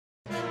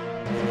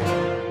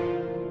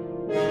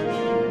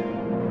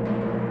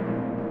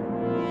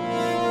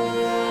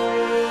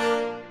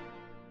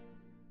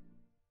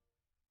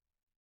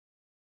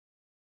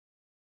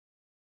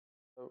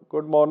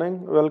Good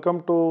morning.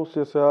 Welcome to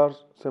CSIR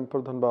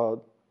CIMFR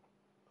Dhanbad.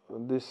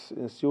 This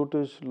institute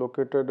is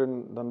located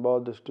in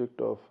Dhanbad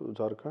district of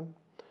Jharkhand,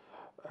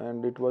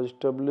 and it was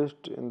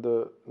established in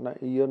the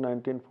year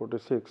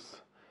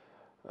 1946.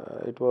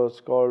 It was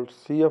called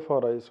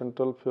CFRI,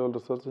 Central Fuel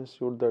Research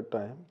Institute, that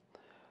time,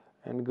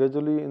 and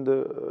gradually in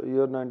the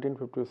year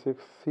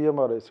 1956,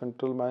 CMRI,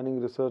 Central Mining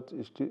Research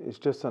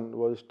Station,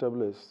 was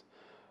established,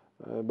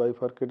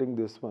 bifurcating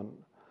this one,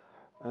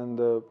 and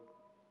the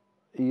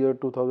year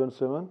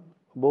 2007,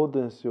 both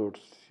the institutes,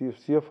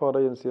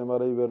 CFRI and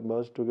CMRI, were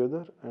merged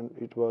together, and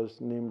it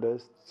was named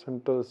as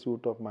Central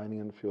Institute of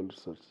Mining and Fuel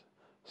Research,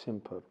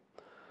 CIMFR.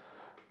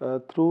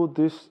 Through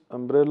this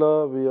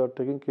umbrella, we are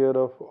taking care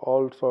of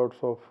all sorts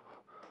of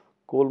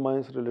coal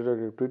mines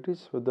related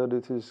activities, whether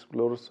this is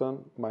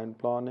exploration, mine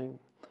planning,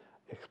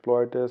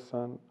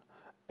 exploitation,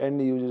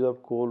 any uses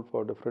of coal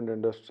for different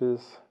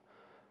industries,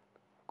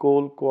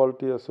 coal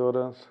quality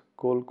assurance,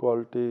 coal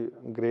quality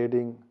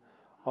grading,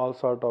 all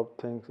sort of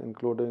things,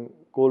 including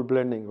coal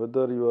blending,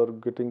 whether you are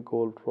getting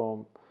coal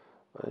from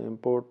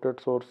imported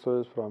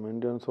sources, from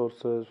Indian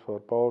sources, for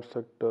power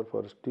sector,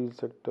 for steel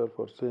sector,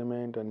 for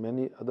cement, and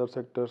many other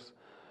sectors.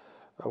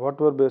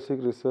 Whatever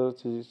basic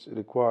research is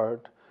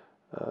required,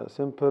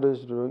 CIMFR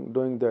is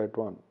doing that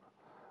one,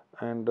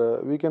 and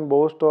we can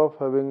boast of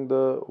having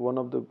one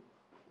of the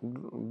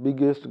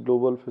biggest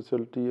global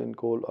facility in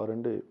coal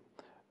R&D,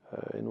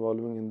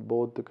 involving in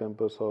both the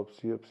campus of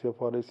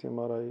CFRI,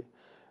 CMRI,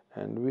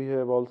 and we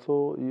have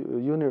also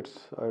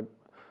units at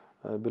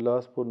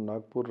Bilaspur,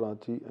 Nagpur,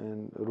 Ranchi,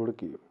 and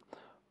Roorkee,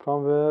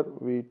 from where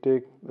we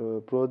take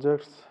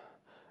projects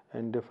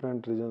in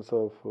different regions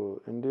of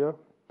India,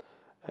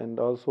 and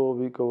also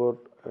we cover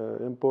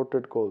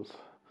imported coals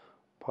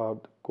for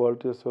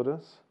quality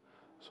assurance,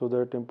 so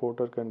that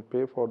importer can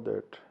pay for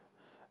that,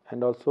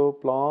 and also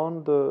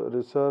plan the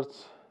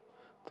research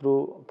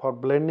for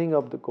blending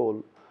of the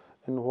coal,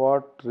 in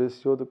what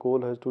ratio the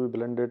coal has to be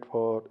blended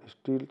for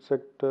steel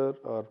sector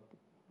or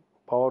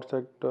power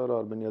sector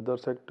or many other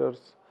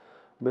sectors.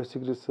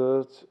 Basic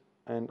research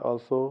and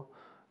also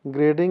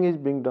grading is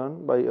being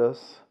done by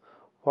us.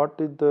 What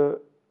is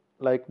the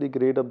likely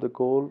grade of the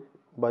coal,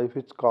 by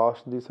which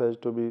cost this has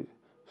to be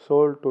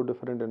sold to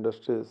different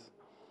industries,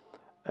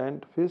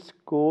 and which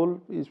coal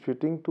is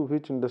fitting to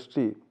which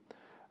industry.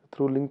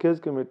 Through linkage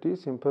committee,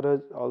 CIMFR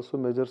has also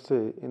major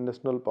say in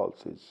national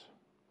policies.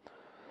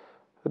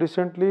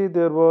 Recently,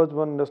 there was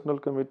one national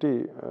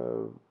committee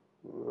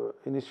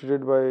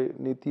initiated by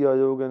Niti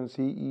Aayog and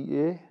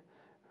CEA,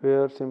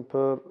 where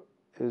CIMFR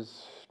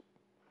is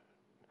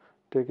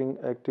taking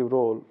active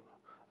role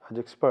as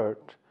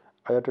expert.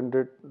 I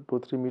attended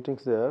 2-3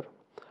 meetings there,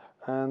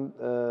 and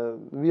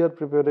we are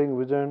preparing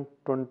Vision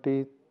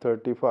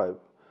 2035.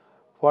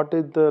 What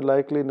is the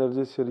likely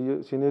energy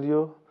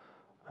scenario,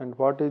 and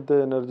what is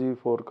the energy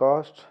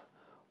forecast?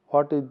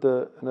 What is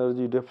the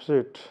energy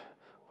deficit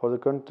for the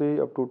country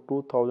up to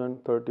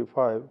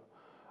 2035,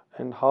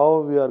 and how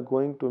we are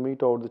going to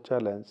meet out the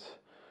challenge,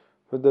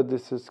 whether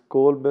this is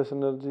coal-based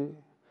energy,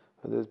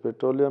 whether it's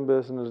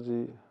petroleum-based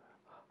energy,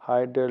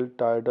 hydel,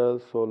 tidal,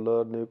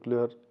 solar,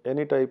 nuclear,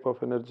 any type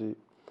of energy.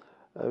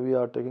 We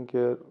are taking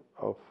care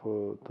of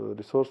the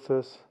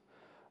resources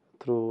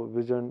through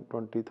Vision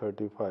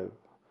 2035.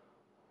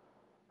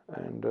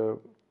 And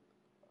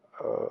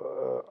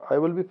I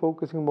will be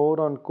focusing more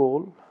on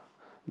coal,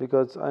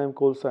 because I am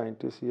coal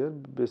scientist here,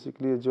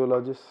 basically a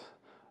geologist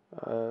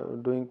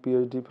doing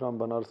PhD from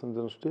Banaras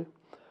University,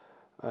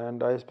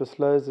 and I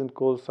specialize in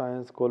coal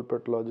science, coal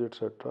petrology,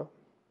 etc.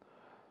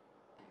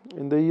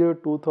 In the year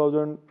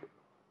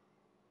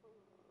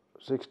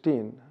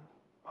 2016,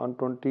 on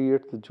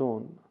 28th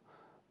June,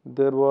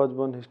 there was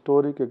one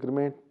historic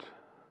agreement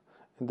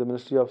in the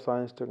Ministry of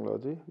Science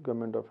Technology,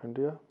 Government of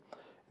India,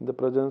 in the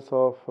presence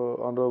of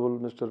Honorable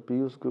Mr.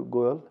 Piyush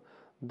Goyal,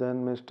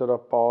 then Minister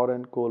of Power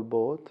and Coal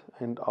both,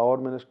 and our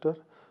Minister,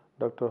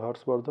 Dr.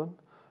 Harshvardhan,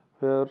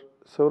 where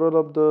several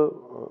of the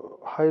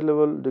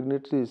high-level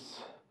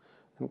dignitaries,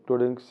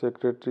 including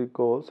Secretary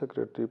Coal,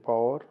 Secretary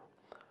Power,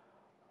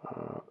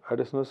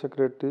 Additional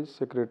Secretaries,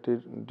 Secretary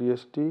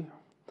DST,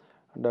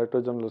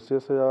 Director General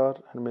CSIR,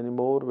 and many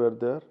more were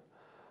there,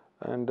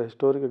 and the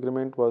historic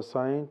agreement was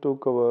signed to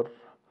cover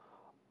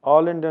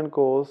all Indian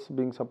coals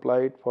being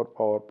supplied for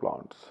power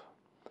plants.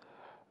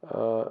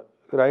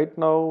 Right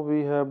now,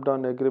 we have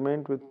done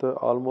agreement with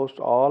almost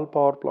all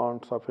power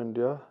plants of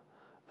India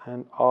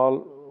and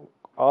all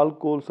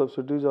coal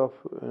subsidiaries of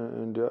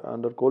India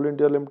under Coal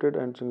India Limited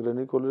and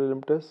Singareni Coal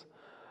Limited,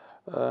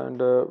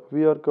 and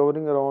we are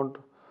covering around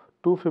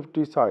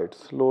 250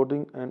 sites,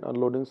 loading and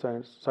unloading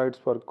sites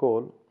for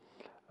coal,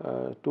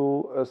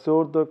 to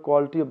assure the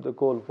quality of the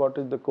coal. What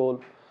is the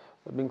coal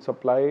being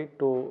supplied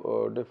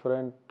to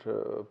different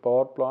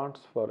power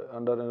plants for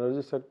under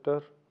energy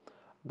sector,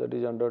 that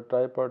is under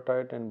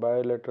tripartite and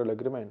bilateral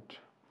agreement.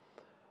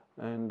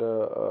 And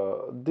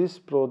this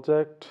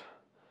project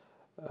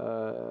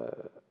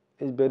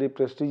is very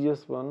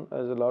prestigious one,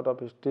 as a lot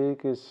of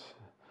stake is,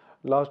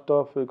 lot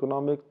of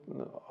economic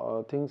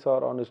things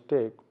are on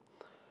stake,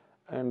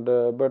 and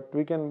but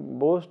we can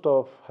boast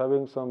of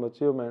having some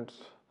achievements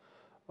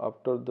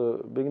after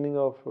the beginning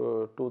of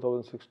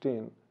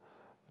 2016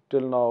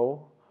 till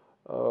now.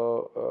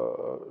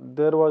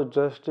 There was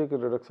drastic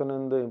reduction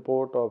in the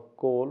import of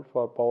coal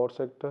for power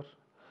sector.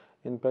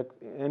 In fact,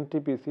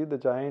 NTPC, the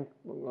giant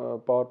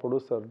power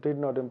producer, did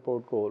not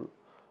import coal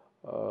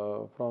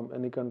from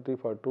any country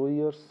for 2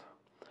 years.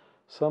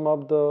 Some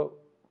of the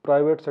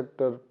private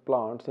sector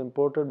plants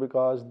imported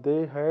because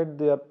they had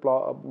their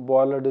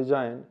boiler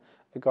design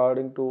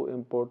according to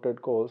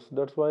imported coals.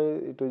 That's why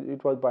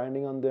it was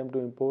binding on them to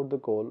import the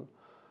coal.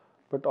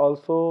 But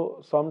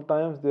also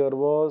sometimes there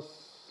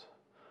was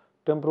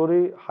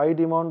temporary high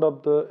demand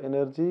of the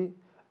energy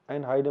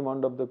and high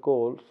demand of the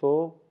coal.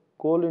 So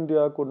Coal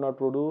India could not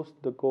produce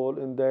the coal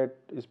in that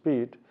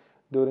speed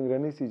during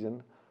rainy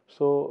season.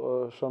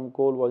 So some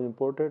coal was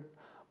imported,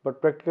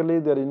 but practically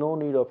there is no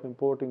need of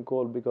importing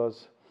coal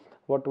because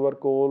whatever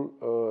coal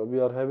we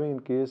are having, in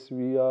case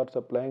we are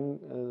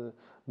supplying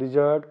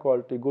desired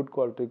quality, good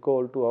quality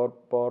coal to our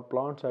power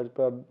plants as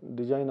per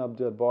design of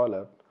their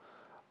boiler,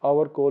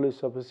 our coal is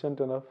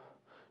sufficient enough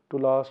to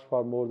last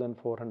for more than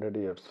 400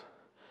 years.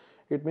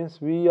 It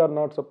means we are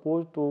not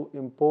supposed to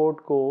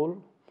import coal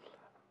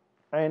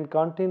and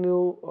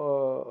continue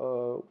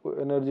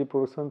energy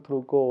production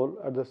through coal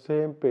at the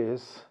same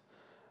pace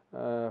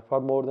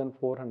for more than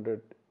 400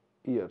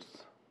 years.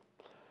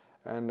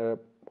 And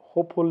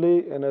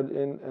hopefully in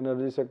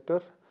energy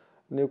sector,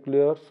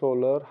 nuclear,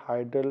 solar,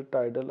 hydel,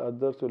 tidal,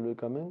 others will be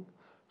coming.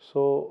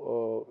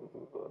 So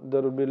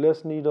there will be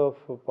less need of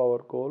power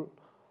coal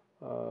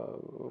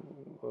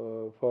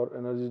for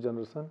energy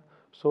generation.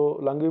 So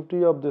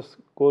longevity of this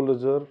coal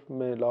reserve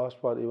may last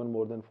for even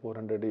more than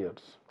 400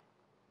 years.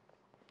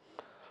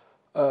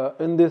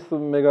 In this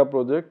mega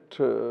project,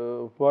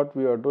 what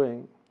we are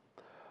doing,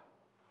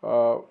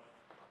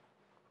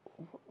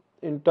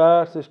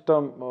 entire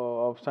system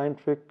of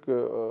scientific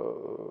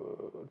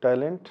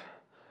talent,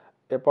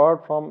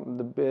 apart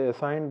from the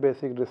assigned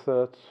basic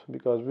research,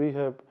 because we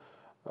have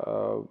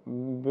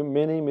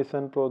many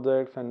mission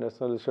projects and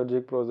national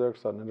strategic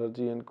projects on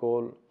energy and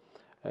coal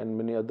and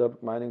many other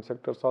mining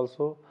sectors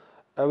also.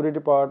 Every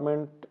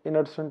department, in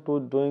addition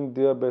to doing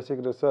their basic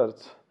research,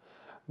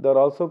 they are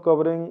also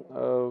covering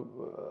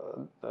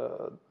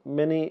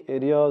many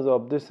areas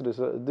of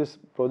this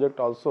project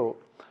also,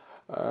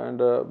 and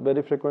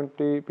very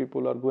frequently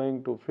people are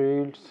going to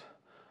fields,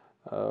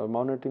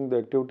 monitoring the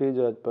activities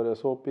as per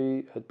SOP,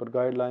 as per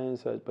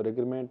guidelines, as per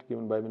agreement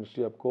given by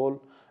Ministry of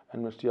Coal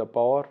and Ministry of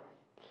Power,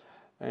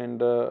 and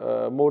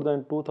more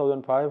than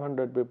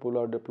 2,500 people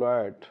are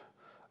deployed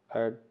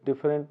at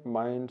different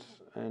mines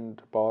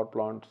and power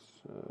plants,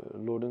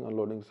 loading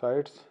unloading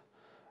sites,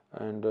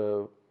 and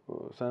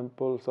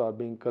samples are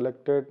being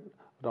collected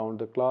round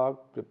the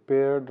clock,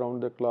 prepared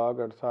round the clock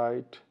at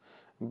site,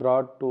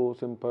 brought to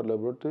CIMFR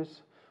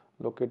laboratories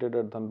located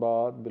at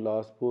Dhanbad,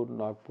 Bilaspur,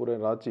 Nagpur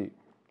and Ranchi.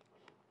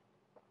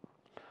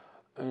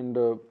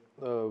 And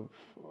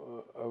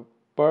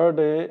per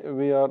day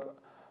we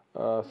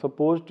are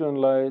supposed to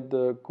analyze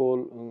the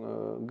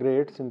coal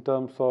grades in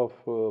terms of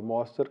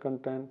moisture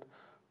content,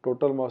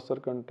 total moisture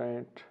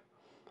content,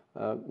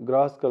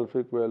 gross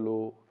calorific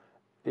value,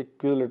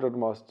 equilibrated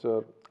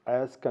moisture,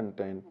 ash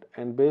content,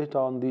 and based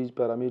on these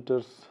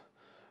parameters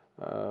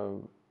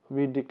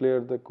we declare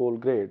the coal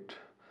grade.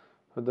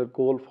 Whether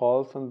coal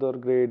falls under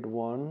grade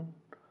 1,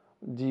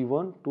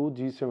 G1 to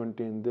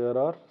G17. There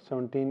are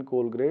 17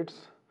 coal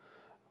grades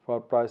for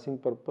pricing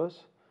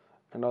purpose,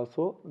 and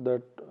also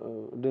that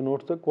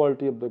denotes the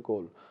quality of the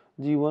coal.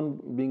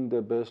 G1 being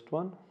the best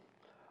one,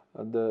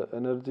 the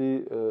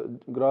energy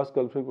gross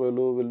calorific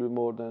value will be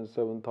more than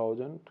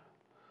 7,000,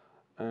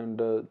 and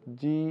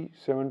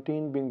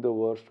G17 being the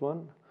worst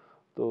one,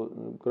 so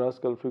gross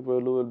calorific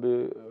value will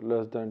be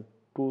less than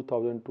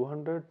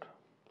 2,200.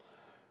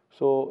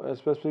 So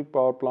specific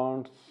power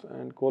plants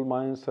and coal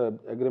mines have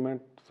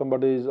agreement.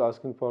 Somebody is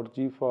asking for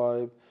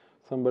G5,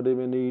 somebody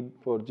may need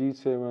for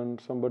G7,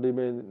 somebody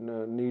may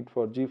need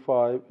for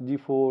G5,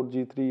 G4,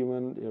 G3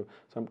 even.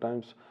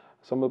 Sometimes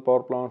some of the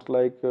power plants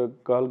like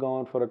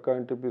Kahalgaon for Akka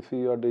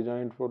NTPC are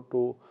designed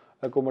to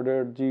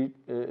accommodate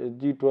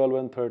G12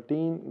 and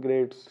 13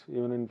 grades,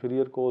 even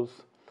inferior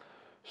coals.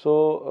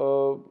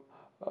 So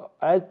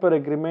as per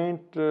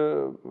agreement,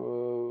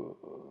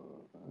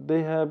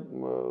 they have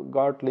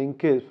got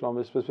linkage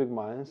from specific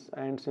mines,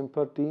 and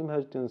CIMFR team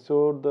has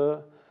ensured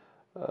the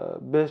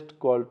best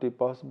quality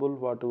possible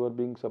whatever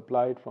being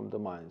supplied from the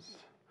mines.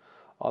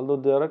 Although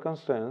there are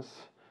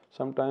constraints,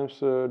 sometimes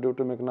due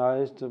to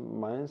mechanized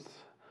mines,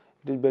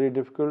 it is very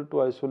difficult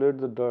to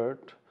isolate the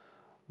dirt,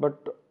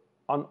 but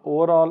on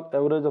overall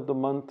average of the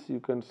month,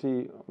 you can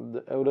see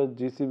the average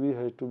GCV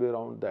has to be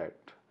around that.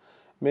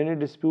 Many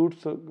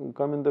disputes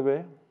come in the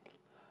way.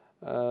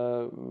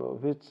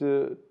 Which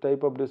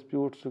type of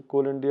disputes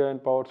Coal India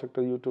and power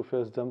sector used to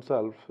face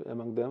themselves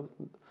among them,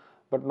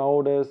 but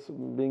nowadays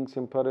being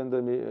CIMFR in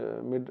the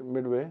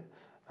midway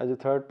as a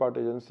third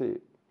party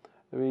agency,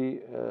 we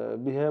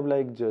behave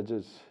like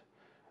judges,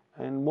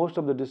 and most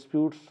of the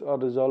disputes are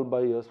resolved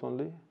by us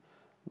only,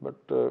 but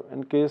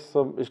in case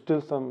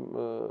still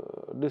some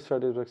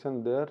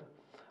dissatisfaction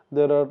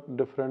there are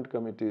different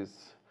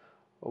committees.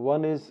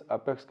 One is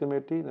Apex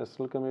Committee,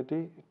 National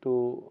Committee,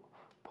 to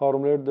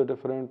formulate the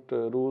different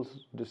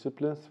rules,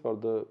 disciplines for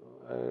the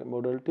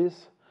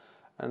modalities,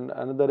 and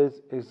another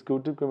is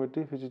Executive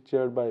Committee, which is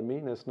chaired by me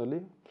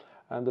nationally,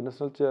 and the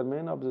national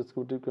chairman of the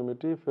Executive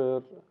Committee,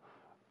 where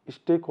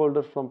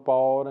stakeholders from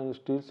power and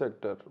steel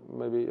sector,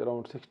 maybe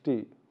around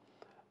 60,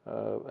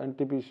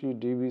 NTPC,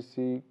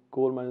 DVC,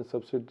 coal mine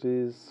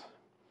subsidiaries,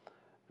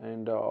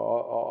 and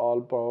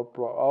all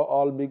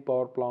big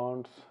power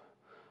plants.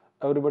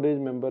 Everybody is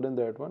member in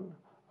that one.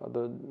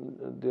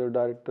 Their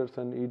directors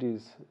and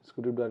EDs,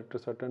 executive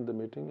directors, attend the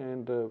meeting,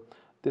 and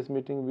this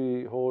meeting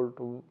we hold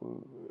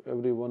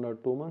every 1 or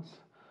 2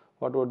 months.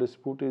 Whatever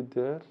dispute is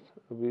there,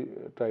 we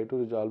try to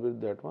resolve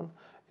it that one.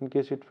 In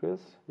case it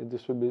fails,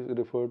 this will be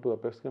referred to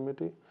Apex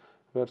Committee,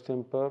 where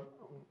CIMFR,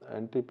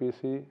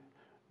 NTPC,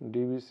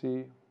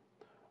 DVC,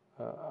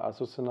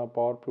 Association of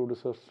Power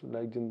Producers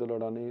like Jindal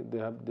Adani, they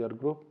have their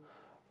group.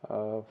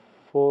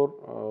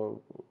 4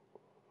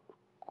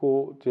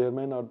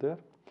 co-chairmen are there.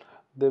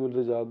 They will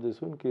resolve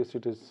this in case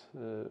it is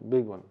a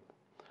big one.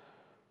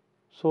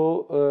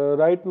 So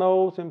right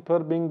now,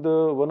 CIMFR being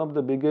one of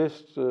the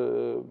biggest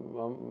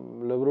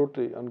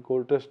laboratory on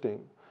coal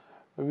testing,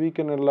 we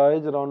can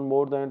analyze around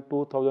more than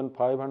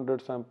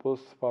 2,500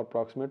 samples for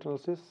approximate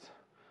analysis.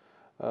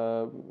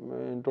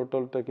 In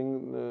total,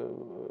 taking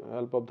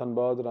help of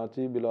Dhanbad,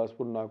 Ranchi,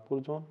 Bilaspur,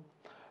 Nagpur zone.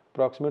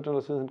 Approximate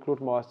analysis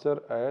include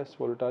moisture, ash,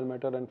 volatile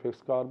matter, and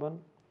fixed carbon.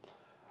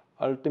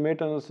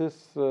 Ultimate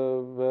analysis,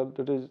 where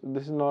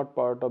this is not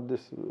part of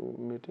this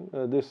meeting,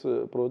 this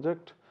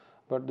project,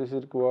 but this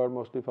is required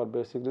mostly for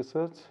basic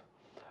research.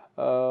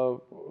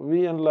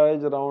 We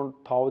analyze around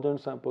 1,000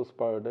 samples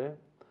per day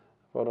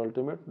for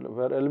ultimate,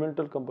 where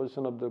elemental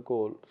composition of the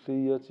coal,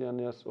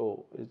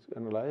 CHNSO, is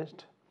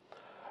analyzed.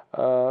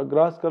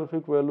 Gross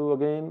calorific value,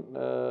 again,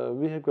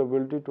 we have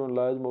capability to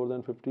analyze more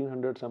than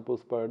 1,500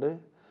 samples per day,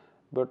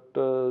 but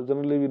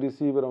generally we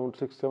receive around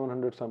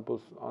 600-700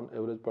 samples on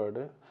average per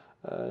day.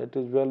 It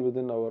is well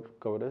within our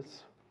coverage.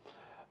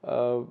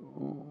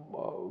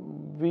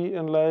 We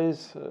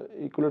analyze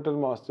equatorial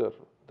moisture,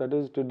 that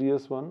is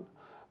TDS1,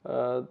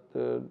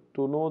 to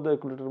know the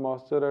equatorial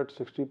moisture at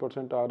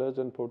 60% RH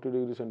and 40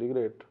 degrees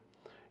centigrade.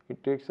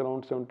 It takes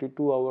around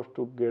 72 hours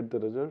to get the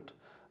result.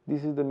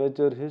 This is the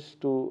major hitch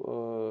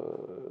to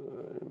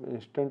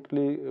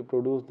instantly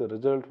produce the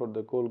result for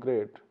the coal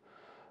grade,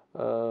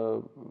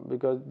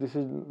 because this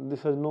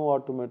has no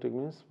automatic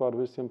means, for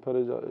which CIMFR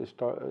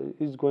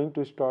is going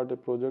to start a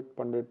project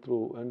funded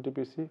through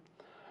NTPC,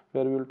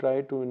 where we will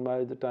try to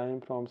minimize the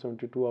time from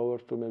 72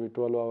 hours to maybe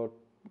 12 hours,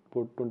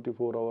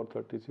 24 hours,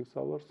 36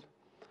 hours.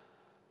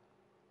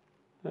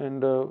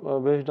 And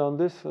based on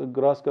this,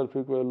 gross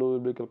calorific value will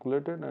be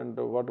calculated, and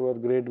whatever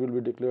grade will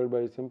be declared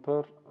by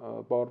CIMFR,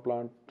 power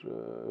plant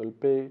will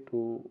pay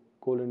to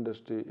coal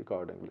industry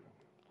accordingly.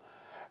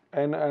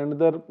 And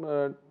another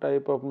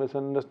type of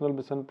national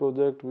mission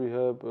project we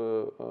have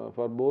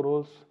for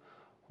boreholes.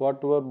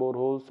 Whatever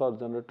boreholes are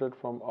generated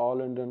from all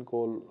Indian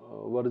coal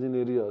virgin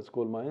areas,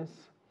 coal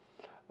mines,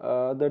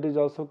 that is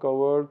also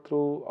covered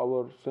through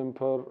our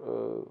CIMFR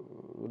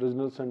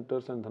regional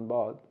centers in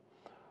Dhanbad.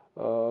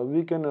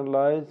 We can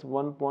analyze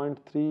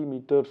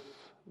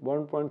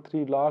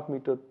 1.3 lakh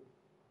meters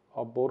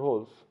of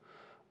boreholes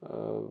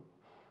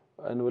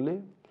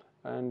annually,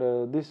 and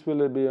this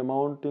will be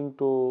amounting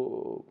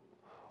to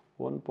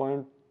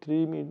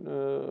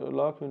 1.3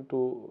 lakh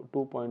into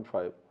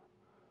 2.5,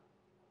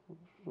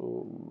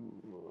 so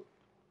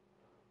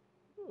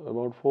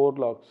about 4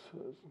 lakhs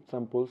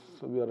samples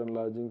we are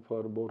analyzing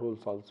for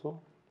boreholes also.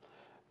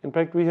 In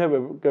fact, we have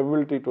a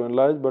capability to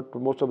analyze, but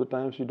most of the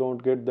times we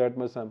don't get that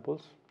much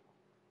samples.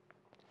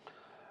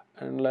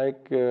 And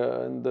like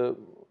here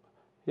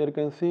you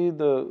can see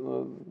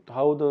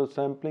how the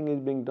sampling is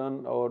being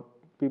done. Our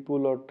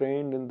people are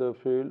trained in the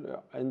field,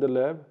 in the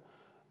lab,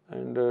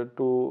 and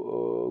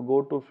to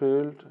go to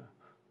field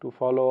to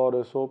follow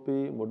our SOP,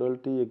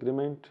 modality,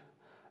 agreement,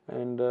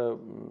 and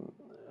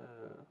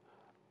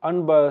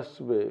unbiased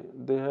way.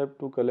 They have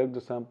to collect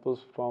the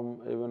samples from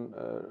even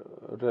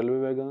railway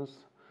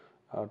wagons,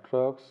 or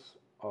trucks,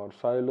 or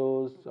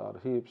silos, or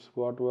heaps,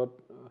 whatever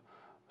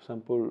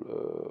sample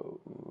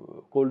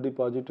coal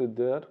deposit is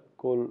there,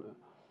 coal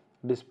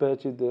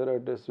dispatch is there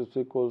at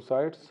specific coal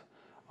sites.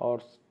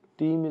 Our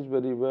team is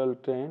very well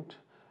trained.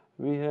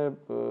 We have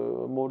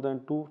more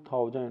than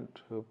 2,000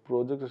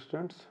 project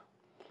assistants.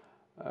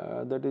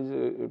 That is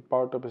a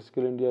part of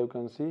Skill India, you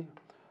can see.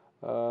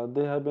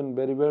 They have been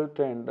very well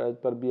trained as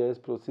per BIS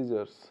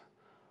procedures,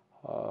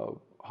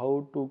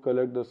 how to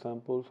collect the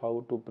samples,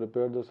 how to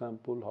prepare the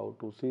sample, how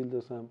to seal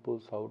the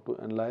samples, how to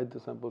analyze the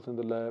samples in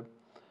the lab,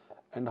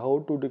 and how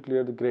to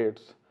declare the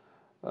grades.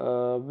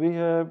 We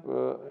have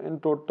in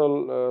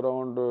total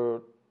around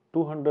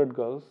 200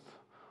 girls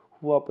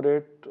who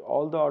operate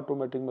all the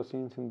automatic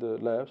machines in the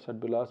labs at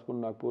Bilaspur,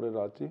 Nagpur, and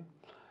Ranchi.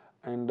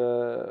 And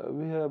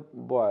we have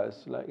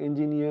boys like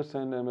engineers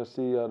and MSc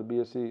or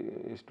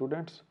BSc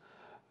students.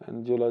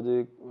 and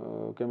geologic,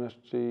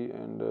 chemistry,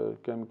 and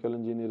chemical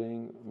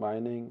engineering,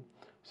 mining,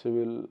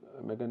 civil,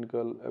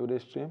 mechanical, every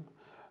stream.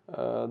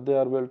 They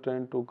are well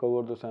trained to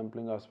cover the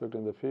sampling aspect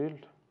in the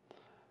field.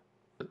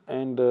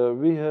 And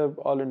we have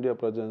all India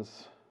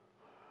presence.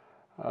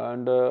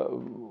 And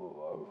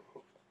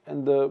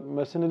in the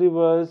machinery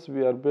wise,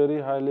 we are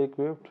very highly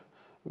equipped.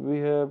 We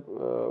have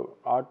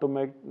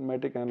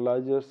automatic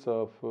analyzers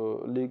of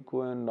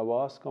Lico and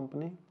Navas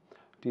company,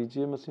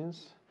 TGA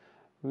machines.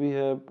 We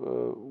have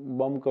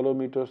bomb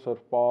calorimeters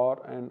of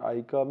PAR and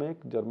ICA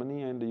make,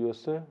 Germany and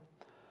USA.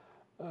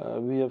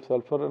 We have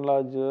sulfur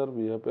analyzer,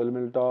 we have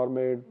elemental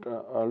made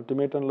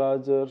ultimate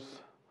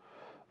analyzers,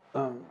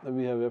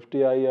 we have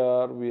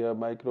FTIR, we have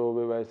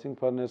microwave icing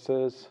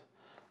furnaces,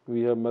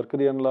 we have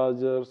mercury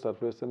analyzers,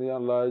 surface area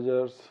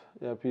analyzers,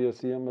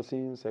 FESEM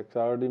machines,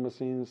 XRD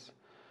machines,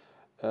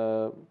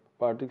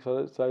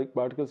 particle size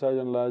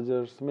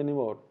analyzers, many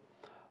more.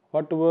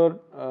 Whatever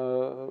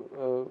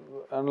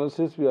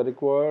analysis we are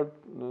required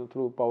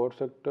through power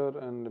sector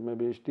and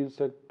maybe steel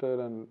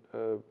sector and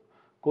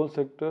coal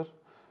sector,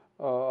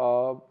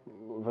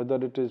 whether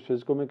it is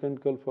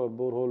physico-mechanical for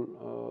borehole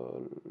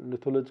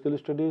lithological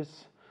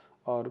studies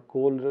or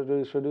coal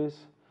related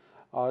studies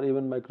or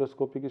even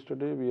microscopic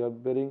study,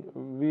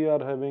 we are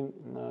having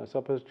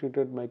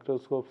sophisticated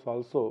microscopes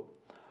also,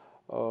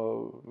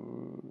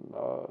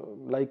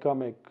 Leica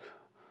make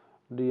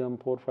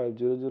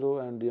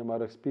DM4500 and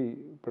DMRXP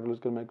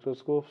petrological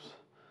microscopes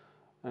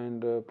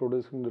and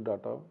producing the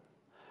data.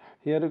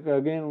 Here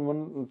again,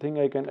 one thing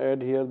I can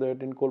add here,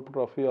 that in coal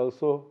petrography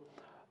also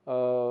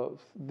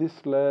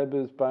this lab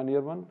is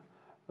pioneer one,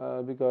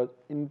 because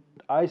in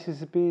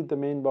ICCP, the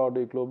main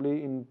body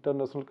globally,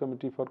 International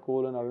Committee for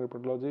Coal and Organic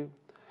Petrology,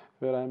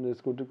 where I am the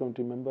executive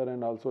committee member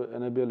and also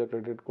NABL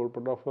accredited coal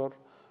petrographer,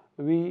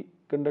 we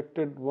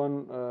conducted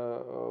one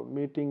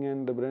meeting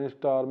and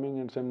brainstorming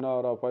and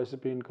seminar of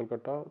ICP in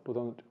Calcutta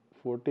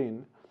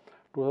 2014.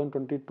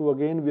 2022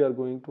 again we are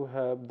going to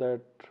have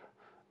that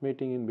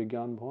meeting in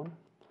Vigyan Bhavan,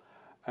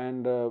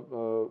 and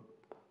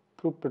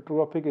through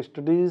petrographic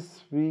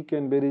studies we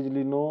can very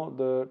easily know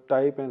the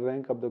type and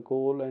rank of the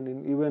coal, and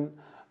in even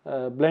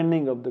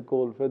blending of the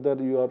coal, whether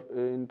you are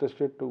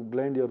interested to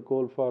blend your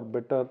coal for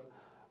better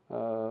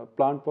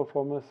plant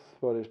performance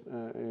for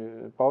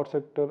power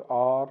sector,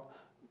 or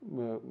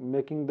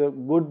making the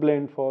good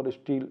blend for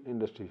steel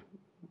industry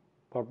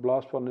for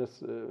blast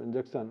furnace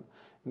injection.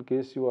 In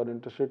case you are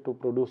interested to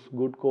produce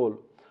good coal,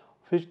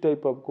 which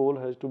type of coal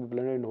has to be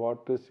blended in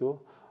what ratio,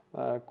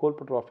 coal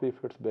petrography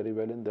fits very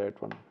well in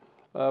that one.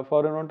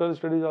 For environmental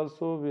studies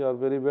also we are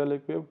very well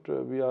equipped.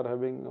 We are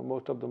having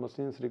most of the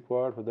machines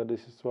required, whether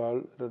this is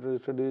soil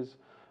related studies,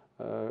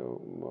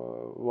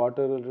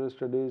 water related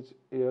studies,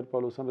 air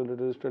pollution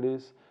related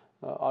studies,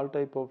 all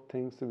type of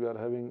things we are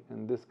having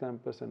in this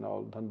campus and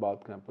all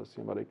Dhanbad campus,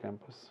 CIMFR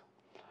campus.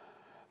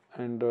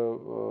 And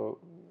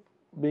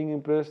being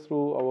impressed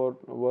through our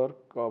work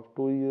of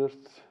 2 years,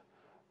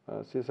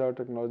 CSIR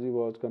technology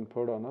was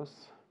conferred on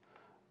us.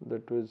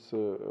 That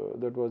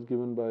was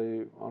given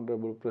by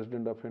Honorable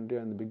President of India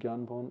in the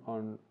Vigyan Bhavan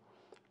on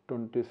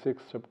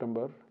 26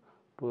 September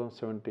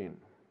 2017,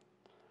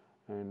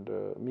 and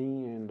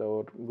me and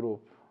our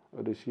group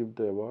received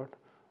the award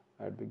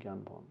at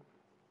Vigyan Bhavan.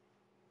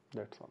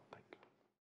 That's all.